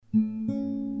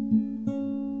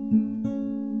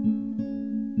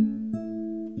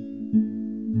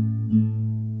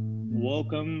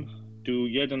welcome to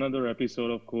yet another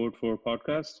episode of Code for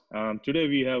Podcast. Today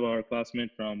we have our classmate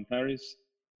from Paris,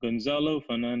 Gonzalo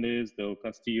Fernandez do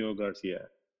Castillo Garcia.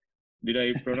 Did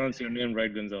I pronounce your name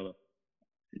right, Gonzalo?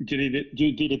 You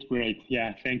did it great.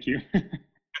 Yeah, thank you.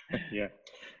 Yeah,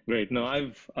 great. No,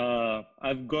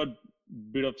 I've got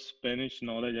bit of Spanish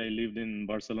knowledge. I lived in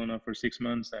Barcelona for 6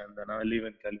 months, and then I live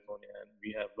in California, and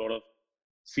we have a lot of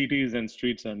cities and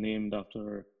streets are named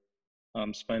after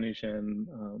Spanish and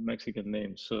Mexican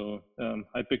names. So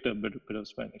I picked up a bit of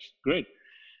Spanish. Great.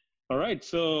 All right.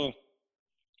 So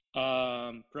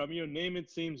from your name, it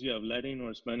seems you have Latin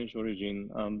or Spanish origin.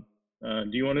 Do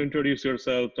you want to introduce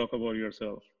yourself? Talk about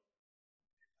yourself.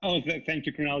 Thank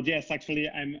you, Colonel. Yes, actually,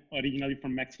 I'm originally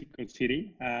from Mexico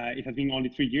City. It has been only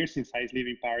 3 years since I live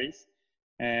in Paris.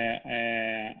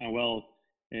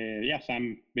 Yes,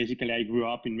 I grew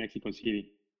up in Mexico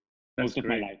City most of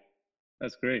my life.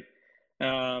 That's great.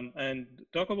 And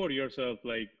talk about yourself,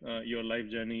 like your life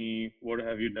journey. What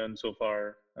have you done so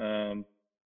far?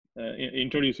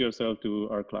 Introduce yourself to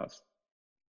our class.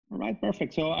 All right,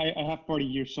 perfect. So I have 40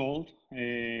 years old.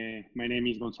 My name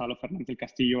is Gonzalo Fernandez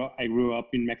Castillo. I grew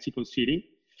up in Mexico City,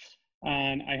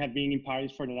 and I have been in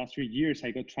Paris for the last 3 years.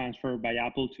 I got transferred by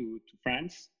Apple to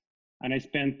France, and I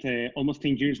spent almost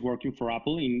 10 years working for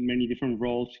Apple in many different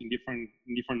roles in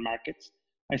different markets.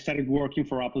 I started working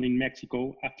for Apple in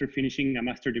Mexico after finishing a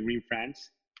master's degree in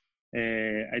France.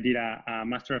 I did a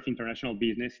Master of International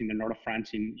Business in the north of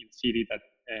France in a city that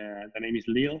the name is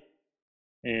Lille,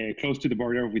 close to the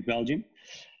border with Belgium.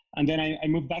 And then I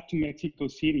moved back to Mexico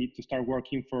City to start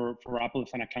working for Apple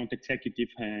as an account executive,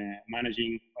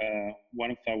 managing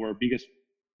one of our biggest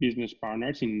business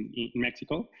partners in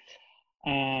Mexico.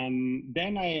 And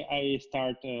then I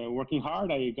started working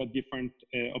hard. I got different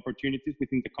opportunities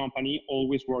within the company,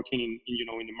 always working in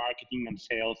the marketing and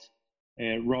sales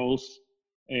roles,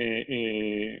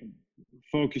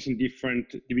 focusing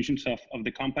different divisions of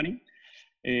the company.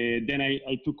 Then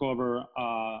I took over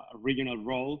a regional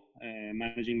role,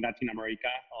 managing Latin America,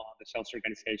 the sales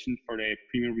organization for the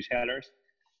premium resellers.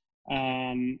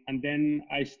 And then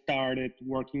I started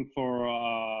working for,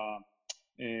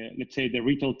 let's say, the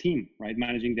retail team, right,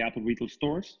 managing the Apple retail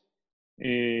stores.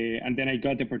 And then I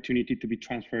got the opportunity to be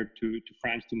transferred to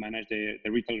France to manage the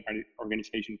retail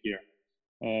organization here.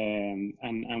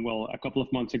 And well, a couple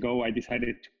of months ago, I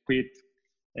decided to quit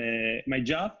my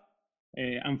job.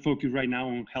 I'm focused right now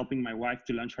on helping my wife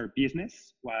to launch her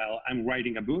business while I'm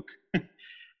writing a book.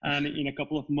 And in a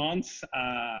couple of months,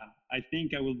 I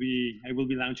think I will be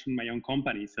launching my own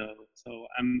company. So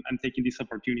I'm taking this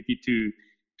opportunity to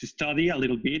study a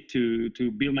little bit,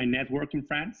 to build my network in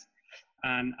France,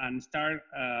 and start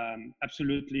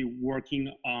absolutely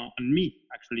working on me.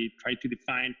 Actually, try to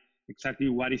define exactly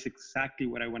what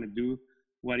I want to do,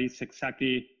 what is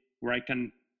exactly where I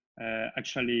can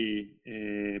actually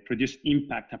produce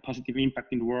impact, a positive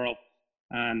impact in the world,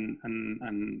 and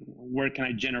where can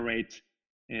I generate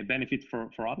benefit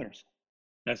for others.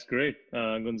 That's great,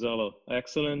 Gonzalo.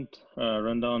 Excellent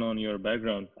rundown on your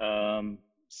background.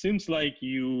 Seems like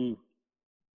you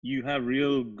have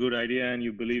real good idea and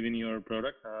you believe in your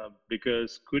product,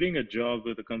 because quitting a job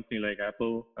with a company like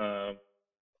Apple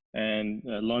and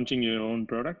launching your own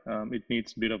product, it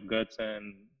needs a bit of guts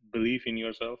and belief in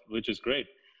yourself, which is great.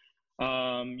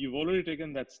 You've already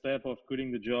taken that step of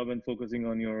quitting the job and focusing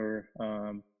on your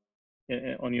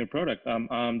product.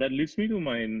 That leads me to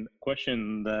my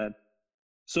question that,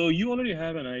 so you already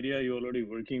have an idea, you're already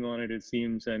working on it, it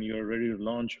seems, and you're ready to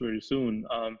launch very soon.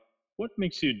 What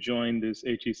makes you join this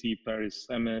HEC Paris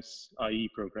MSIE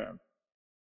program?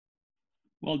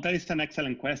 Well, that is an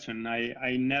excellent question. I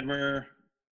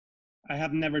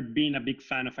have never been a big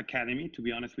fan of academy, to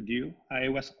be honest with you. I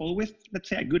was always, let's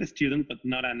say, a good student, but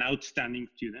not an outstanding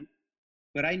student.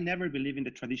 But I never believed in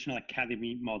the traditional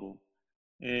academy model.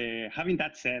 Having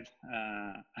that said,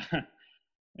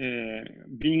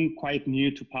 being quite new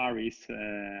to Paris,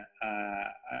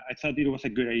 I thought it was a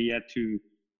good idea to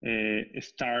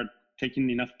start taking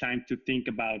enough time to think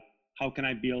about how can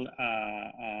I build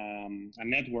a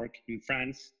network in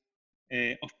France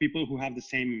of people who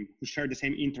share the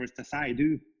same interests as I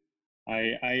do.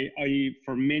 I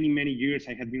for many years,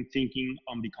 I had been thinking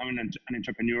on becoming an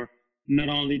entrepreneur, not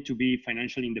only to be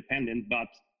financially independent, but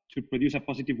to produce a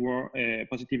positive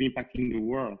impact in the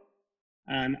world.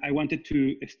 And I wanted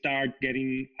to start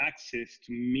getting access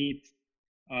to meet,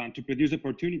 to produce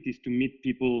opportunities to meet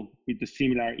people with the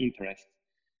similar interests.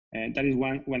 And that is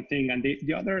one thing. And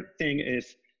the other thing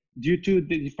is, due to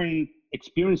the different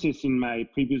experiences in my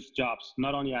previous jobs,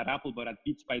 not only at Apple, but at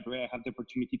Beats by Dre, I have the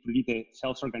opportunity to lead the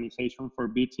sales organization for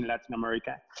Beats in Latin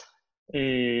America.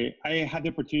 I had the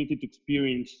opportunity to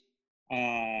experience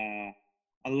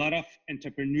a lot of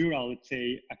entrepreneurial, let's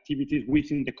say, activities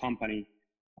within the company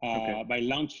by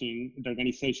launching the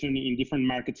organization in different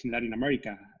markets in Latin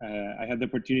America. I had the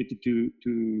opportunity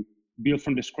to build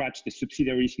from the scratch the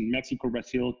subsidiaries in Mexico,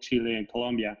 Brazil, Chile, and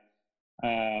Colombia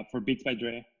for Beats by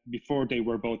Dre before they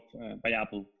were bought by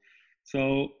Apple.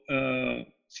 So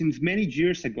since many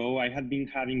years ago, I had been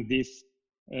having this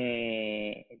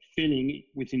feeling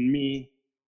within me,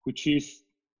 which is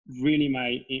really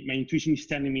my intuition is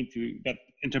telling me that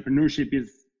entrepreneurship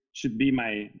should be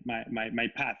my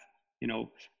path. You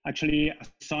know, actually, as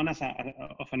son of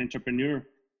an entrepreneur,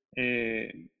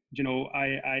 you know,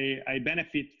 I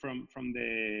benefit from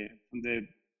the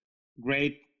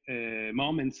great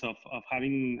moments of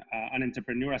having an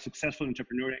entrepreneur, a successful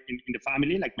entrepreneur in the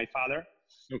family, like my father.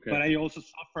 Okay. But I also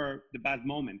suffer the bad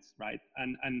moments, right?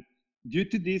 And due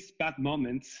to these bad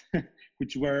moments,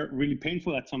 which were really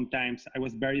painful at some times, I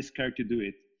was very scared to do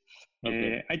it.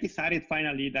 Okay. I decided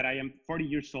finally that I am 40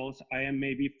 years old. I am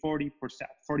maybe 40%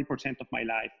 of my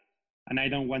life, and I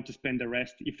don't want to spend the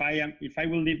rest. If I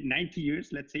will live 90 years,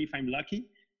 let's say, if I'm lucky,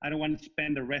 I don't want to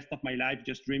spend the rest of my life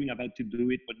just dreaming about to do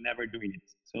it, but never doing it.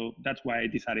 So that's why I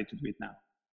decided to do it now.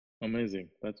 Amazing.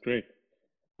 That's great.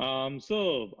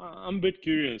 So I'm a bit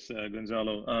curious,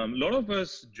 Gonzalo. A lot of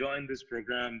us join this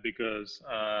program because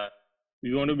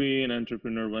we want to be an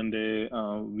entrepreneur one day.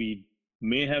 We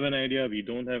may have an idea, we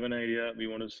don't have an idea. We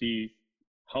want to see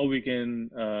how we can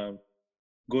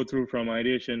go through from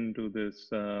ideation to this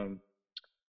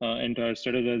entire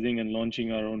strategizing and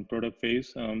launching our own product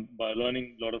phase by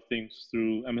learning a lot of things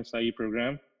through MSIE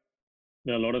program.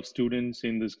 There are a lot of students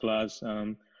in this class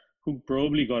who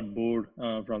probably got bored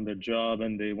from their job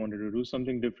and they wanted to do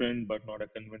something different, but not a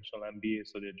conventional MBA,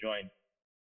 so they joined.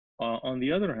 On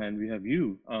the other hand, we have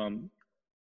you.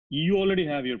 You already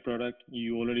have your product,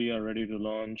 you already are ready to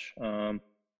launch,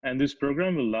 and this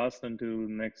program will last until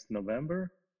next November.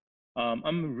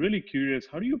 I'm really curious,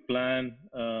 how do you plan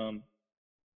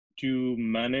to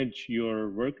manage your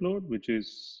workload, which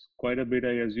is quite a bit,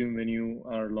 I assume, when you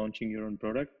are launching your own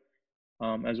product?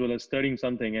 As well as studying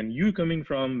something, and you coming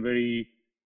from very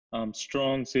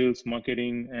strong sales,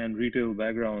 marketing, and retail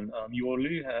background, you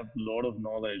already have a lot of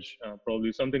knowledge,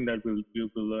 probably something that you'll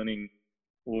be learning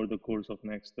over the course of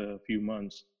next few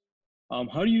months.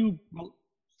 How do you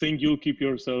think you'll keep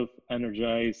yourself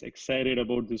energized, excited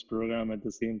about this program at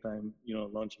the same time, you know,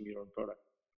 launching your own product?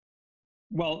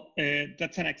 Well,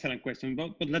 that's an excellent question,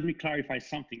 but let me clarify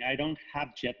something. I don't have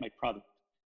yet my product.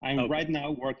 I'm right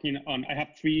now working on, I have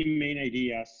three main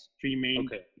ideas, three main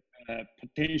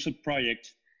potential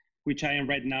projects, which I am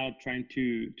right now trying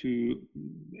to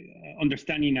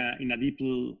understand in a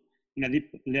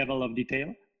deep level of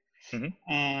detail,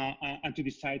 and to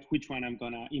decide which one I'm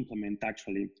gonna implement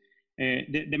actually.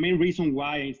 The main reason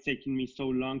why it's taking me so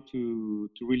long to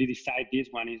really decide this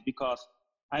one is because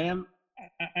I am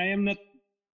not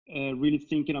really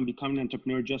thinking on becoming an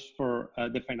entrepreneur just for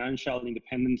the financial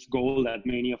independence goal that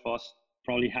many of us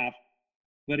probably have,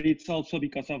 but it's also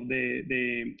because of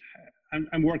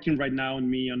I'm working right now on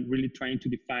really trying to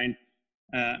define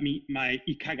my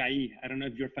ikagai. I don't know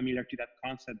if you're familiar to that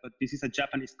concept, but this is a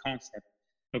Japanese concept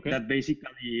that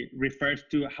basically refers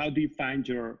to how do you find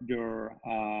your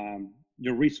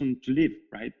reason to live,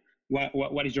 right?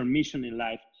 What is your mission in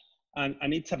life?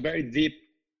 And it's a very deep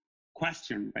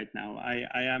question right now.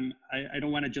 I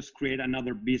don't want to just create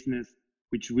another business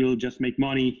which will just make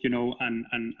money, you know,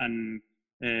 and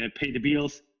pay the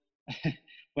bills.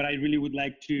 But I really would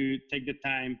like to take the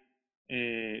time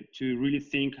to really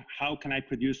think, how can I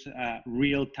produce a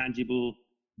real tangible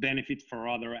benefit for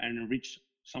others and enrich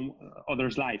some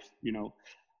others' lives, you know,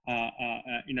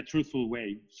 in a truthful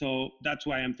way. So that's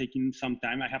why I'm taking some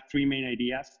time. I have three main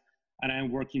ideas, and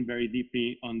I'm working very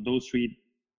deeply on those three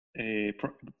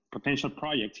potential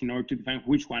projects in order to define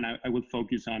which one I will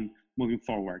focus on moving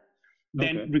forward.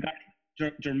 Then regarding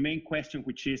your main question,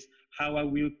 which is how I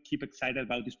will keep excited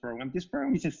about this program. This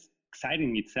program is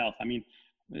exciting itself. I mean,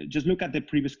 just look at the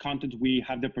previous content we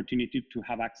have the opportunity to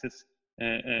have access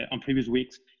on previous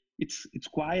weeks. It's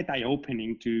quite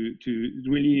eye-opening to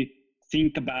really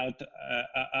think about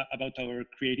our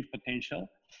creative potential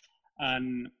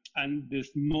and the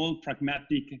small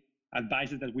pragmatic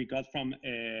advices that we got from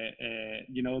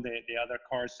you know, the other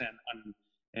course on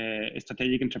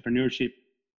strategic entrepreneurship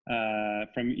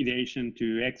from ideation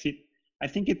to exit. I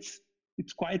think it's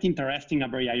quite interesting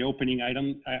and very eye-opening.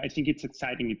 I think it's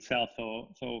exciting itself.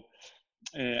 So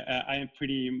I am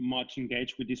pretty much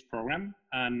engaged with this program,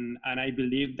 and I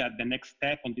believe that the next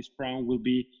step on this program will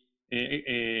be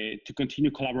to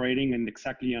continue collaborating and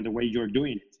exactly on the way you're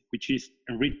doing it, which is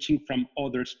enriching from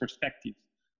others' perspectives.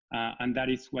 And that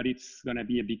is what it's going to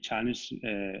be a big challenge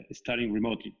studying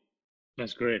remotely.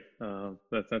 That's great.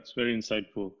 That's very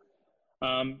insightful.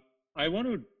 I want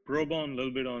to probe on a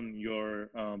little bit on your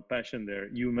passion there.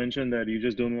 You mentioned that you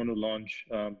just don't want to launch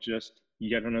just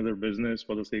yet another business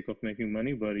for the sake of making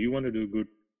money, but you want to do good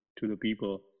to the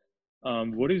people.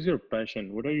 What is your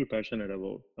passion? What are you passionate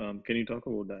about? Can you talk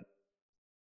about that?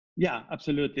 Yeah,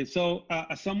 absolutely. So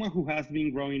as someone who has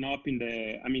been growing up in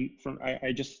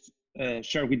I just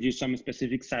share with you some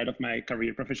specific side of my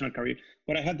career, professional career,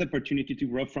 but I had the opportunity to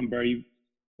grow from very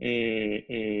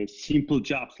simple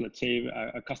jobs, let's say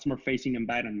a customer-facing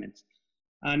environments.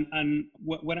 And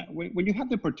when you have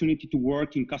the opportunity to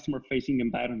work in customer-facing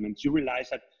environments, you realize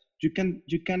that you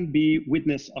can be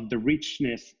witness of the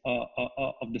richness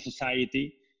of the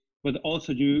society, but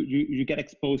also you get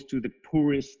exposed to the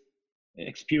poorest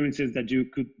experiences that you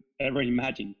could ever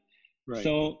imagine. Right.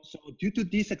 So due to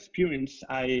this experience,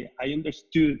 I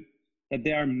understood that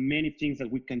there are many things that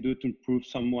we can do to improve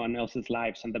someone else's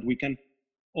lives, and that we can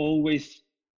always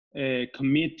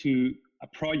commit to a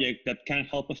project that can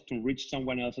help us to enrich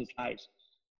someone else's lives.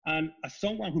 And as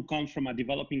someone who comes from a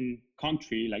developing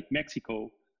country like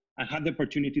Mexico, I had the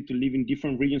opportunity to live in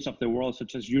different regions of the world,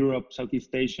 such as Europe,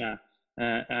 Southeast Asia,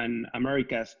 and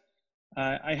Americas.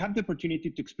 I have the opportunity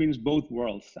to experience both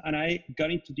worlds, and I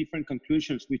got into different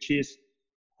conclusions, which is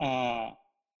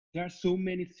there are so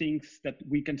many things that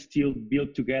we can still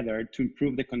build together to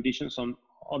improve the conditions on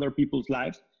other people's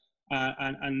lives,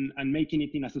 and making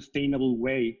it in a sustainable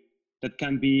way that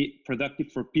can be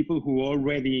productive for people who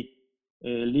already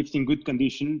lives in good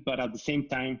condition, but at the same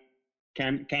time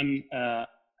can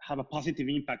have a positive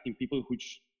impact in people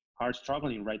which are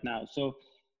struggling right now. So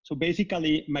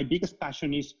basically, my biggest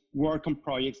passion is work on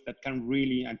projects that can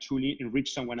really and truly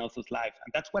enrich someone else's life,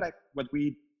 and that's what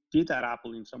we did at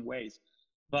Apple in some ways.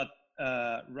 But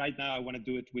right now, I want to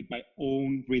do it with my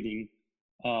own reading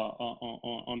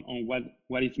on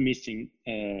what is missing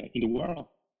in the world.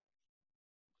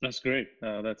 That's great.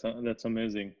 That's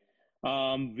amazing.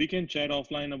 We can chat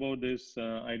offline about this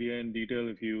idea in detail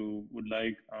if you would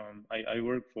like. I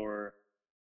work for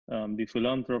the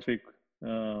philanthropic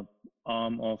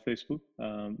arm of Facebook.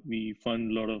 We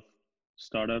fund a lot of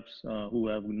startups who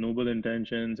have noble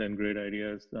intentions and great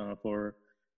ideas for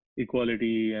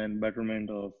equality and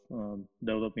betterment of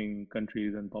developing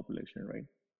countries and population, right?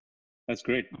 That's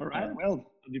great. All right.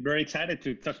 Well, I'll be very excited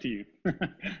to talk to you.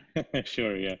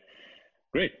 Sure. Yeah.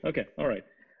 Great. Okay. All right.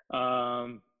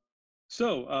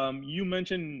 So you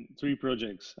mentioned 3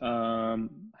 projects.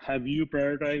 Have you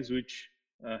prioritized which?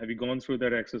 Have you gone through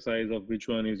that exercise of which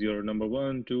one is your number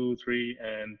 1, 2, 3,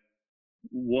 and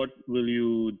what will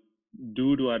you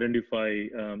do to identify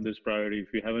this priority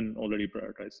if you haven't already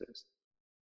prioritized this?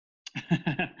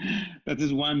 That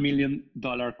is $1 million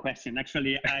question.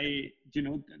 Actually,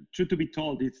 truth to be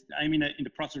told, I'm in the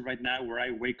process right now where I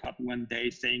wake up one day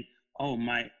saying, "Oh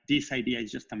this idea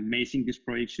is just amazing. This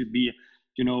project should be,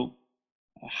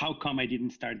 how come I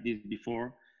didn't start this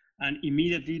before?" And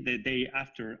immediately the day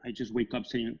after, I just wake up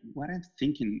saying, "What I'm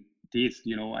thinking this,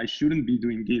 I shouldn't be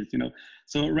doing this,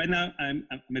 So right now, I'm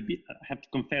a bit. I have to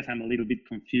confess, I'm a little bit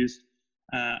confused.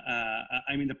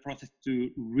 I'm in the process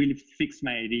to really fix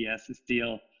my ideas,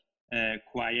 still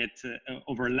quiet,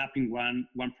 overlapping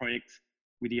one project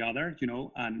with the other,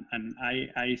 and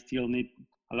I still need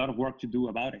a lot of work to do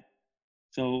about it.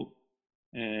 So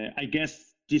I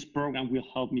guess this program will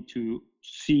help me to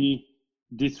see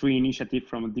these 3 initiatives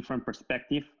from a different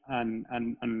perspective, and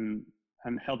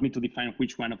help me to define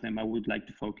which one of them I would like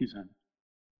to focus on.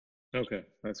 Okay,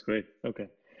 that's great. Okay.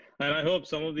 And I hope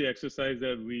some of the exercise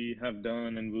that we have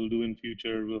done and will do in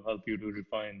future will help you to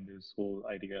refine this whole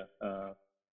idea.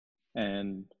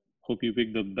 And hope you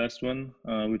pick the best one,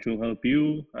 which will help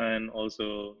you and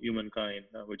also humankind,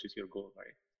 which is your goal,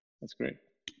 right? That's great.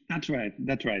 That's right.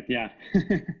 That's right. Yeah.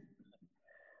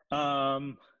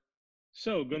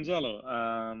 So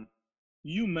Gonzalo,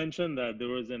 you mentioned that there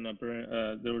was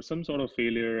there was some sort of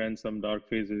failure and some dark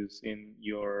phases in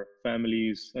your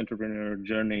family's entrepreneur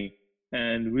journey,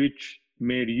 and which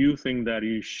made you think that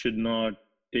you should not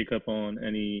take up on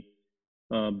any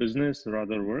business,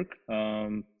 rather work.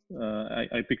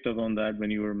 I picked up on that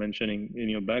when you were mentioning in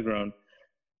your background.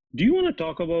 Do you want to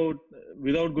talk about,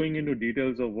 without going into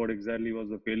details of what exactly was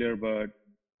the failure, but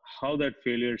how that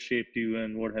failure shaped you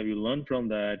and what have you learned from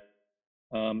that?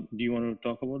 Do you want to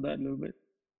talk about that a little bit?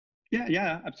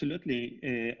 Yeah, absolutely.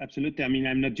 Absolutely. I mean,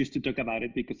 I'm not just to talk about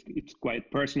it because it's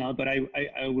quite personal, but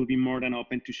I will be more than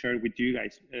open to share with you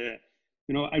guys.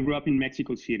 I grew up in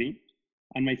Mexico City,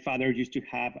 And my father used to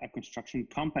have a construction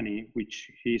company, which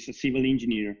he's a civil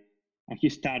engineer, and he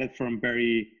started from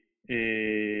very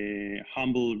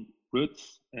humble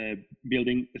roots,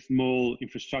 building a small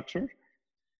infrastructure.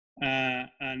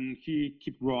 And he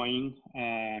kept growing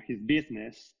his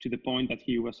business to the point that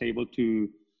he was able to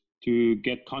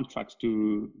get contracts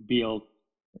to build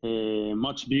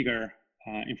much bigger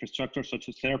infrastructure, such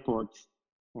as airports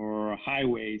or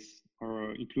highways,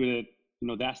 or included,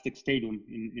 the Aztec Stadium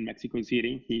in Mexico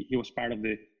City. He was part of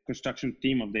the construction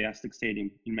team of the Aztec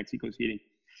Stadium in Mexico City.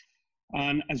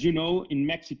 And as you know, in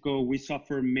Mexico, we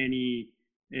suffer many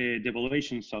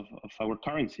devaluations of our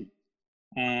currency.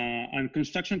 And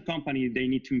construction companies, they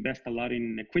need to invest a lot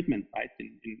in equipment, right?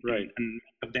 Right. And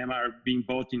many of them are being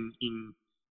bought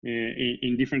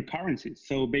in different currencies.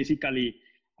 So basically,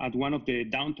 at one of the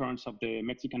downturns of the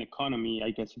Mexican economy, I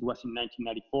guess it was in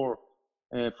 1994,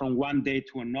 from one day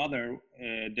to another,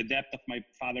 the debt of my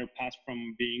father passed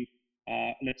from being,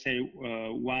 let's say,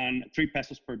 3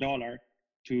 pesos per dollar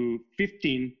to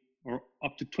 15 or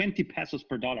up to 20 pesos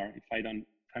per dollar, if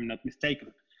I'm not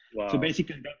mistaken. Wow. So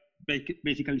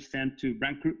basically sent to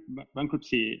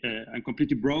bankruptcy and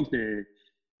completely broke the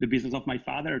business of my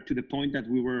father, to the point that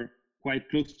we were quite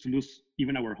close to lose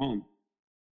even our home.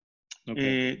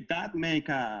 Okay. That made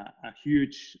a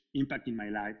huge impact in my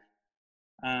life.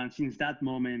 And since that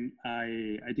moment,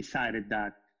 I decided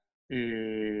that,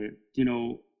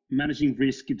 managing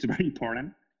risk is very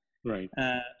important. Right.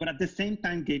 But at the same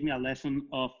time, gave me a lesson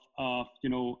of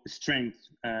strength.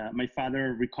 My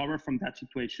father recovered from that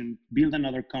situation, built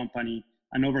another company,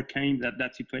 and overcame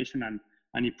that situation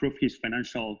and improved his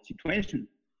financial situation.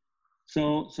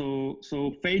 So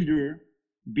failure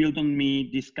built on me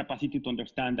this capacity to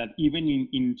understand that even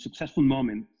in successful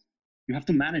moments, you have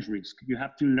to manage risk. You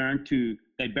have to learn to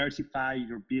diversify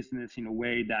your business in a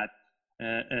way that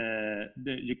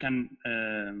you can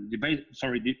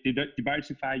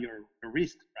diversify your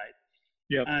risk, right?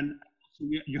 Yeah. And so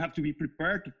you have to be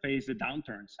prepared to face the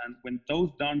downturns. And when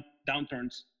those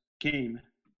downturns came,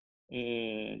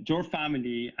 your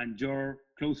family and your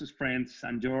closest friends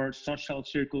and your social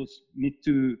circles need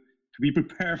to be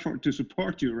prepared to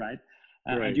support you, right?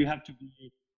 Right. And you have to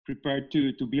be prepared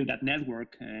to build that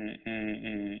network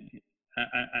and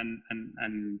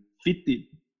fit it.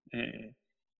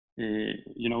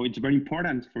 It's very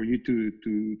important for you to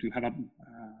have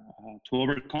to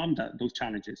overcome those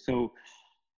challenges. So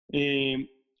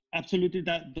absolutely,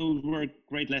 those were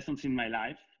great lessons in my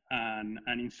life, and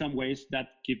in some ways that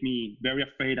keep me very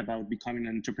afraid about becoming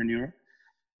an entrepreneur.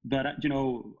 But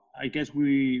I guess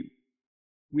we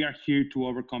are here to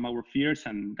overcome our fears,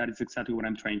 and that is exactly what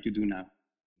I'm trying to do now.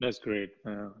 That's great.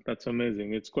 That's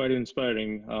amazing. It's quite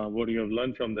inspiring what you have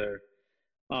learned from there.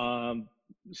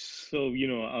 So,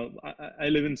 I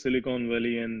live in Silicon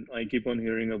Valley, and I keep on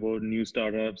hearing about new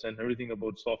startups and everything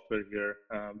about software here.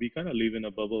 We kind of live in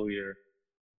a bubble here.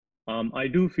 I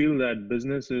do feel that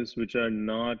businesses which are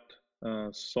not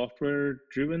software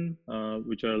driven,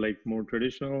 which are like more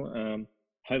traditional,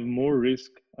 have more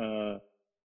risk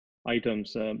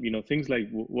items. Things like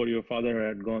what your father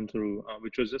had gone through,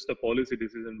 which was just a policy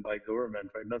decision by government,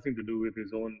 right? Nothing to do with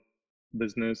his own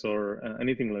business or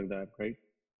anything like that, right?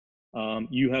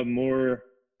 You have more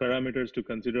parameters to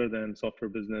consider than software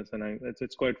business, and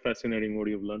it's quite fascinating what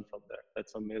you've learned from there.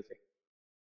 That's amazing.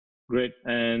 Great.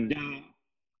 And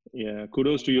yeah,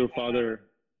 kudos to your father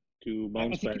to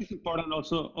bounce back. I think it's important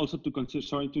also to consider,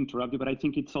 sorry to interrupt you, but I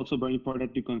think it's also very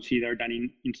important to consider that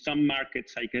in some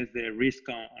markets, I guess the risk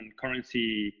on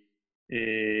currency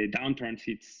downturns,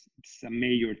 it's a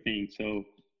major thing. So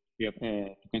yep.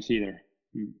 To consider.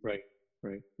 Right,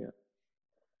 yeah.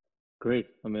 Great,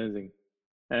 amazing.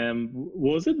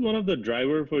 Was it one of the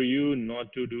driver for you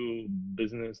not to do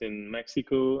business in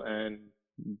Mexico and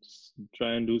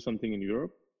try and do something in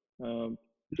Europe?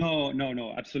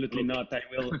 No, absolutely not.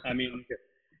 I mean,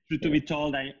 to be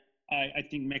told, I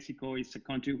think Mexico is a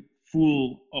country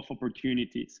full of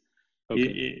opportunities.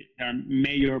 Okay. There are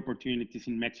major opportunities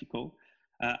in Mexico.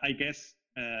 I guess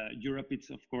Europe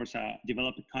is, of course, a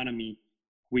developed economy,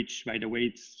 which, by the way,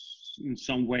 it's in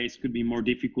some ways could be more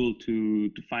difficult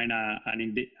to find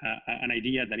an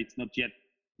idea that it's not yet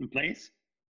in place.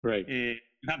 Right. You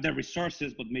have the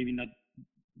resources, but maybe not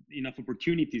enough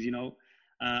opportunities,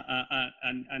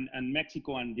 and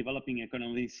Mexico and developing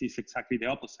economies is exactly the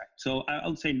opposite. So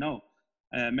I'll say no.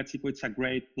 Mexico, it's a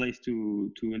great place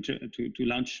to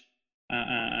launch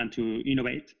and to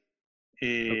innovate.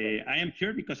 Okay. I am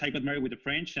here because I got married with a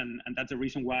French, and that's the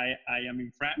reason why I am in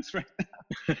France right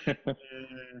now.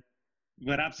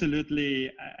 But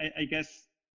absolutely, I guess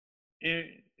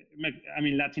I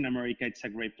mean, Latin America, it's a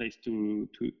great place to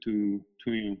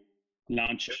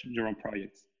launch your own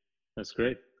projects. That's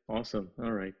great. Awesome.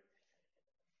 All right.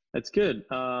 That's good.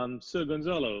 So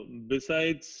Gonzalo,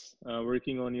 besides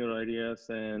working on your ideas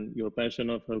and your passion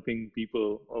of helping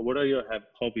people, what are your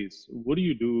hobbies? What do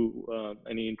you do?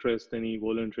 Any interest, any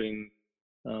volunteering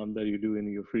that you do in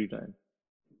your free time?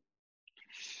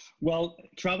 Well,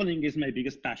 traveling is my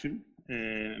biggest passion,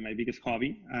 my biggest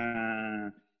hobby.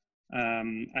 I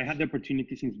had the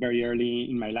opportunity since very early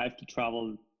in my life to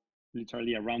travel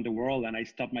literally around the world, and I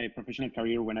stopped my professional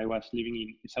career when I was living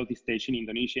in Southeast Asia, in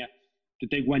Indonesia, to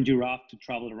take 1 year off to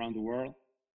travel around the world.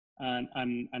 And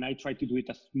I try to do it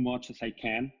as much as I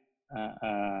can.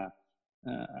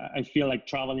 I feel like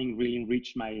traveling really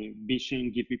enriched my vision,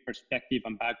 give me perspective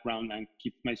and background, and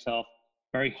keep myself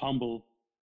very humble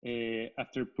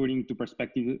after putting into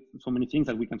perspective so many things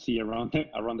that we can see around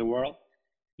the world.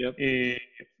 Yep.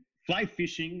 Fly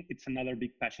fishing, it's another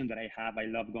big passion that I have. I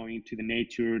love going to the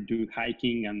nature, do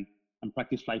hiking and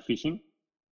practice fly fishing.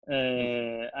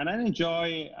 And I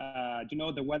enjoy,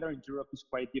 the weather in Europe is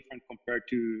quite different compared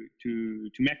to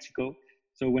Mexico.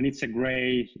 So when it's a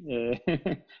gray,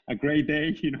 a gray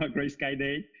day, a gray sky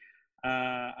day,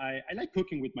 I like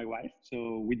cooking with my wife.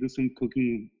 So we do some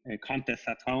cooking contests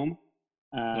at home.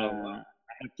 Wow.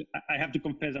 I have to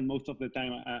confess that most of the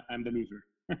time I'm the loser.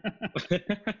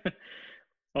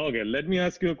 Okay, let me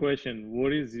ask you a question.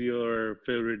 What is your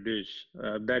favorite dish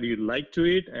that you like to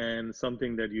eat and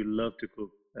something that you love to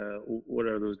cook? What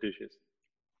are those dishes?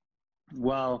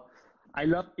 Well, I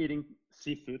love eating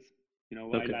seafood. I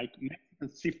Okay. like Mexican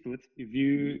seafood. If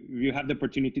you have the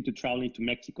opportunity to travel into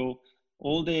Mexico,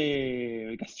 all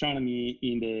the gastronomy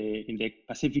in the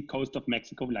Pacific coast of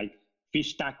Mexico, like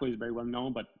fish taco is very well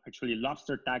known, but actually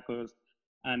lobster tacos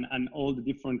and all the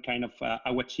different kind of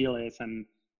aguachiles, and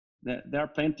there are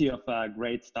plenty of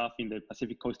great stuff in the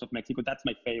Pacific coast of Mexico. That's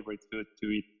my favorite food to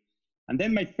eat. And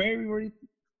then my favorite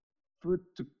food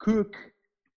to cook,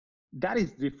 that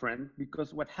is different,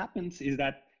 because what happens is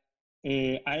that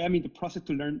I am in the process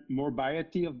to learn more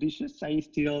variety of dishes. I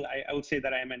would say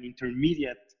that I am an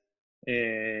intermediate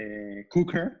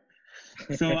cooker.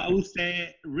 So I would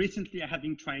say recently I have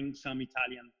been trying some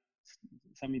Italian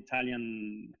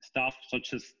stuff,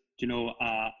 such as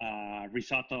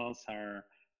risottos or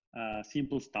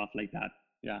simple stuff like that.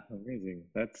 Yeah. Amazing.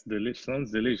 That's delicious.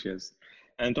 Sounds delicious.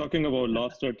 And talking about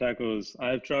lobster tacos,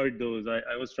 I've tried those.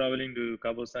 I was traveling to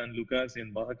Cabo San Lucas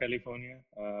in Baja California.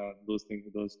 Those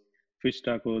fish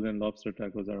tacos and lobster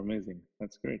tacos are amazing.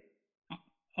 That's great.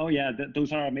 Oh yeah,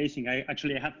 those are amazing. I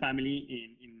have family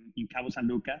in Cabo San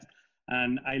Lucas,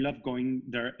 and I love going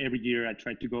there every year. I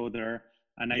try to go there,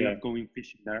 and I Yeah. love going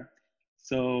fishing there.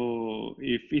 So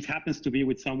if it happens to be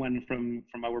with someone from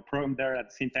our program there at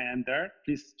the same time I'm there,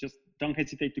 please just don't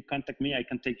hesitate to contact me. I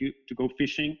can take you to go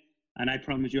fishing, and I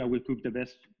promise you I will cook the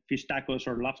best fish tacos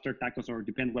or lobster tacos, or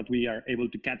depend what we are able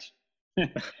to catch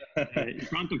in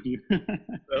front of you.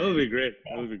 That would be great.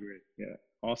 That would be great. Yeah.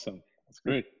 Awesome. That's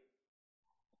great.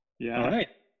 All Yeah. right.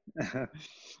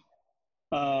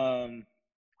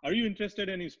 Are you interested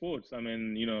in any sports? I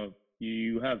mean,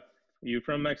 you're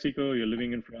from Mexico, you're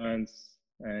living in France,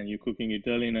 and you're cooking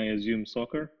Italian, I assume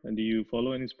soccer. And do you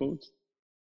follow any sports?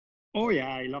 Oh yeah,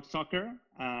 I love soccer.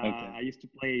 Okay. I used to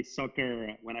play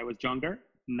soccer when I was younger.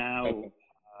 Now Okay.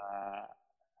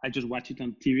 I just watch it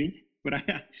on TV. But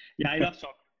yeah, I love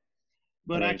soccer.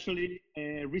 But Right. actually,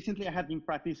 recently I have been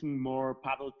practicing more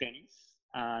paddle tennis,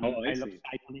 and Oh, I I love see.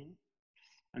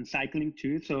 cycling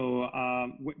too. So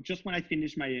just when I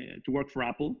finished my to work for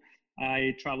Apple,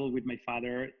 I traveled with my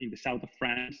father in the south of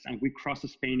France, and we crossed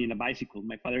Spain in a bicycle.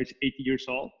 My father is 80 years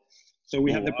old, so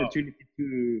we Oh, have the wow. opportunity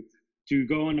to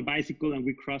go on a bicycle, and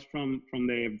we crossed from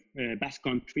the Basque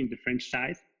Country in the French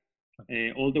side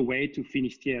all the way to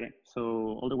Finisterre, so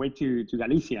all the way to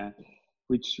Galicia,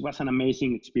 which was an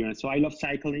amazing experience. So I love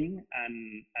cycling,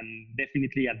 and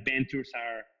definitely adventures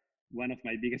are one of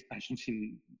my biggest passions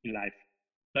in life.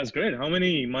 That's great. How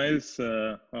many miles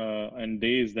and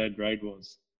days that ride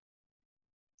was?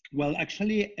 Well,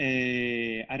 actually,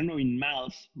 I don't know in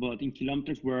miles, but in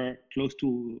kilometers, we're close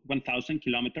to 1,000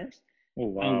 kilometers. Oh,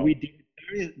 And we wow. did it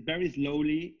very, very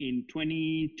slowly in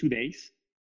 22 days,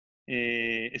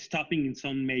 stopping in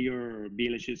some major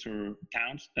villages or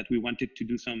towns that we wanted to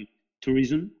do some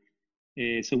tourism.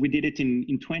 So we did it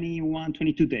in 21,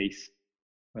 22 days.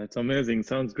 That's amazing.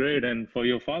 Sounds great. And for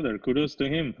your father, kudos to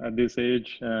him at this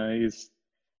age.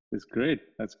 Is great.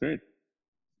 That's great.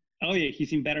 Oh, yeah,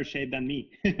 he's in better shape than me.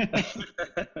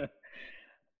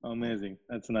 Amazing.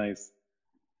 That's nice.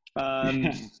 Um,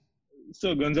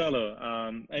 So Gonzalo,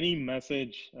 any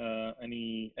message,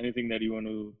 anything that you want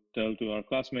to tell to our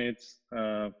classmates?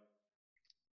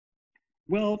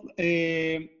 Well,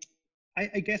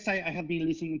 I guess I have been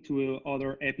listening to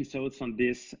other episodes on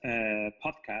this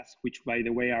podcast, which, by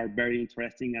the way, are very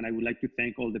interesting. And I would like to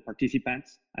thank all the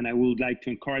participants. And I would like to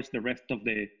encourage the rest of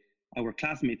our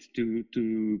classmates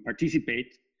to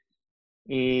participate.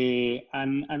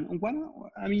 And one,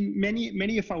 I mean,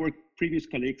 many of our previous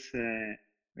colleagues,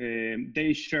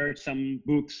 they shared some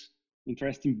books,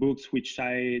 interesting books, which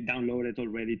I downloaded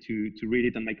already to read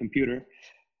it on my computer.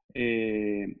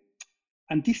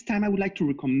 And this time I would like to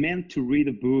recommend to read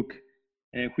a book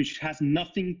which has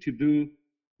nothing to do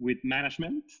with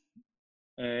management,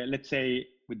 let's say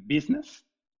with business,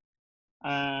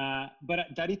 but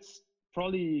that it's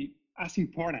probably as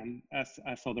important as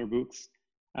other books.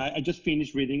 I just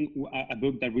finished reading a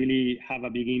book that really have a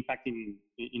big impact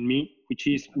in me, which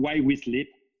is Why We Sleep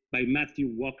by Matthew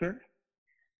Walker.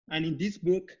 And in this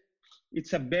book,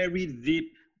 it's a very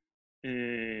deep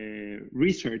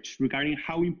research regarding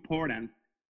how important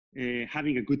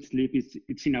having a good sleep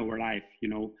it's in our life. You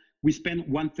know, we spend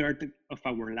 1/3 of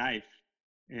our life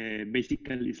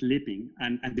basically sleeping,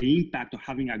 and the impact of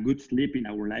having a good sleep in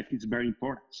our life is very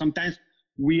important. Sometimes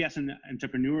we as an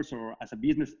entrepreneurs or as a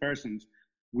business persons,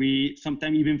 we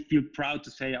sometimes even feel proud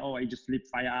to say, oh, I just sleep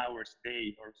 5 hours a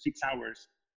day or 6 hours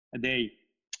a day.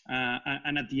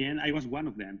 And at the end, I was one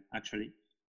of them, actually.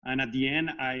 And at the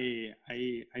end, I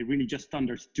really just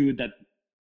understood that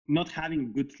not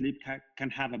having good sleep can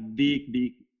have a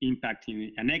big impact,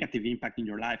 a negative impact in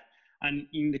your life. And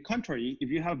in the contrary, if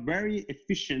you have very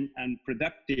efficient and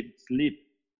productive sleep,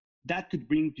 that could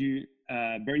bring you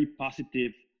very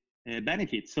positive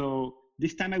benefits. So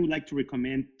this time I would like to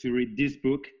recommend to read this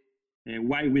book,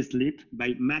 Why We Sleep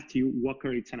by Matthew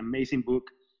Walker. It's an amazing book,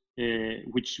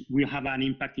 which will have an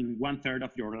impact in 1/3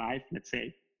 of your life, let's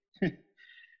say.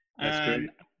 That's great.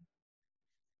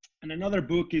 And another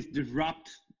book is Disrupt: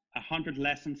 100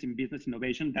 Lessons in Business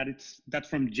Innovation. That's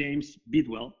from James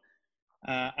Bidwell.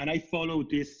 And I follow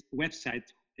this website,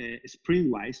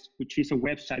 Sprintwise, which is a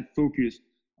website focused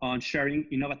on sharing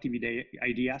innovative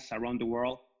ideas around the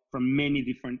world from many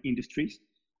different industries.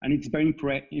 And it's very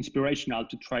inspirational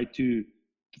to try to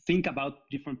think about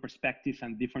different perspectives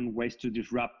and different ways to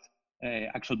disrupt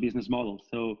actual business models.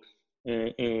 So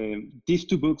these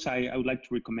two books I would like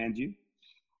to recommend you.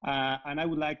 And I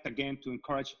would like, again, to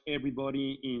encourage everybody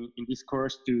in this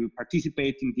course to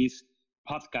participate in this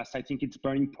podcast. I think it's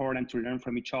very important to learn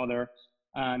from each other.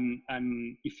 And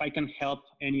if I can help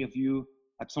any of you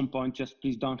at some point, just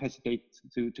please don't hesitate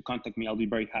to contact me. I'll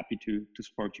be very happy to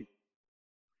support you.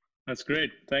 That's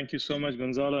great. Thank you so much,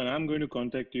 Gonzalo. And I'm going to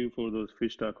contact you for those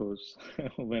fish tacos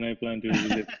when I plan to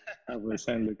visit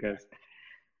San Lucas.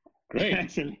 Great.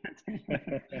 Excellent.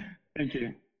 Thank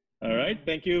you. All right.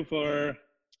 Thank you for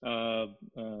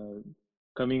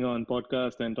coming on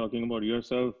podcast and talking about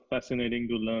yourself. Fascinating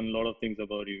to learn a lot of things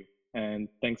about you. And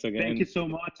thanks again. Thank you so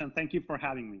much. And thank you for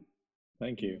having me.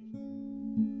 Thank you.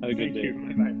 Have a good day.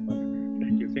 Thank you. Bye-bye.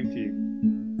 Thank you. Same to you.